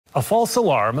A false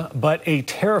alarm, but a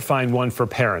terrifying one for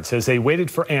parents as they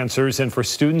waited for answers and for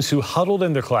students who huddled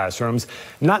in their classrooms,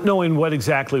 not knowing what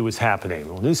exactly was happening.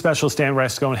 Well, News Specialist Dan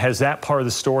Rescone has that part of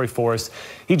the story for us.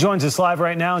 He joins us live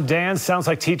right now. Dan, sounds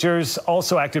like teachers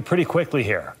also acted pretty quickly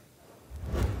here.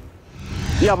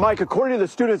 Yeah, Mike, according to the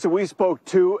students that we spoke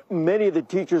to, many of the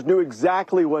teachers knew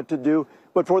exactly what to do.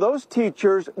 But for those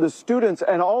teachers, the students,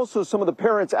 and also some of the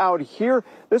parents out here,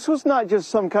 this was not just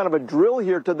some kind of a drill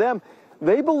here to them.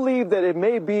 They believe that it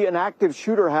may be an active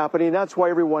shooter happening. That's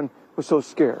why everyone was so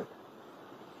scared.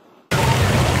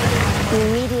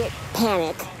 Immediate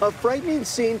panic. A frightening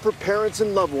scene for parents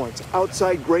and loved ones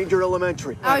outside Granger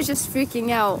Elementary. I was just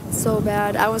freaking out so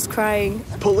bad. I was crying.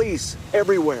 Police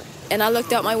everywhere. And I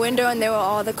looked out my window and there were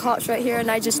all the cops right here,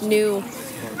 and I just knew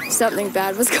something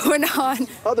bad was going on.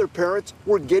 Other parents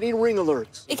were getting ring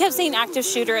alerts. It kept saying active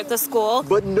shooter at the school.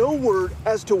 But no word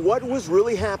as to what was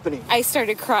really happening. I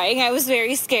started crying. I was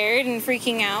very scared and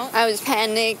freaking out. I was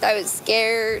panicked. I was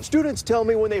scared. Students tell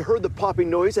me when they heard the popping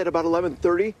noise at about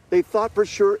 11:30, they thought for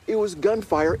sure it was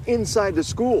gunfire inside the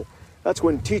school. That's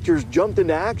when teachers jumped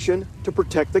into action to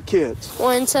protect the kids.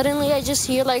 When suddenly I just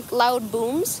hear like loud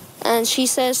booms, and she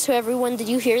says to everyone, "Did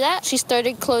you hear that?" She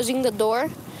started closing the door.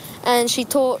 And she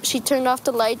turned off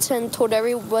the lights and told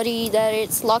everybody that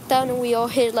it's locked down, and we all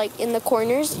hid like in the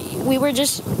corners. We were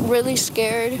just really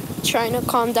scared, trying to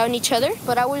calm down each other.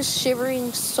 But I was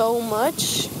shivering so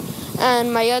much,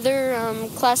 and my other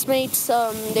classmates,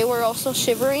 they were also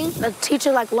shivering. The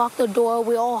teacher like locked the door.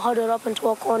 We all huddled up into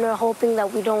a corner, hoping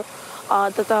that we don't,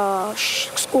 that the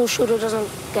school shooter doesn't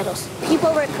get us.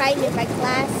 People were crying in my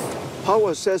class.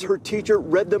 Hawa says her teacher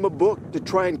read them a book to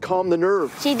try and calm the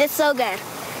nerves. She did so good.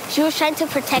 She was trying to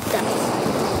protect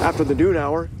us. After the noon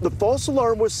hour, the false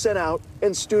alarm was sent out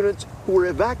and students who were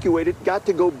evacuated got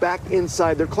to go back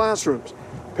inside their classrooms.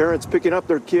 Parents picking up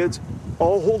their kids,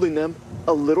 all holding them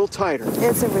a little tighter.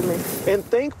 It's a relief. And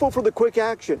thankful for the quick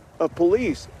action of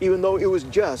police, even though it was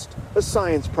just a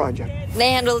science project.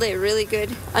 They handled it really good.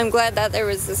 I'm glad that there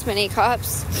was this many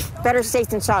cops. Better safe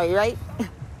than sorry, right?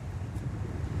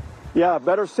 Yeah,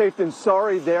 better safe than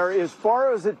sorry there. As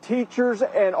far as the teachers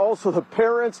and also the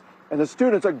parents and the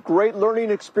students, a great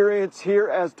learning experience here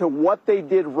as to what they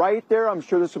did right there. I'm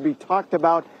sure this will be talked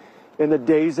about in the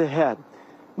days ahead.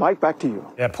 Mike, back to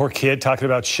you. Yeah, poor kid talking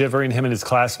about shivering, him and his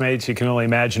classmates. You can only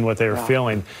imagine what they were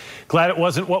feeling. Glad it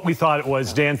wasn't what we thought it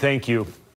was. Dan, thank you.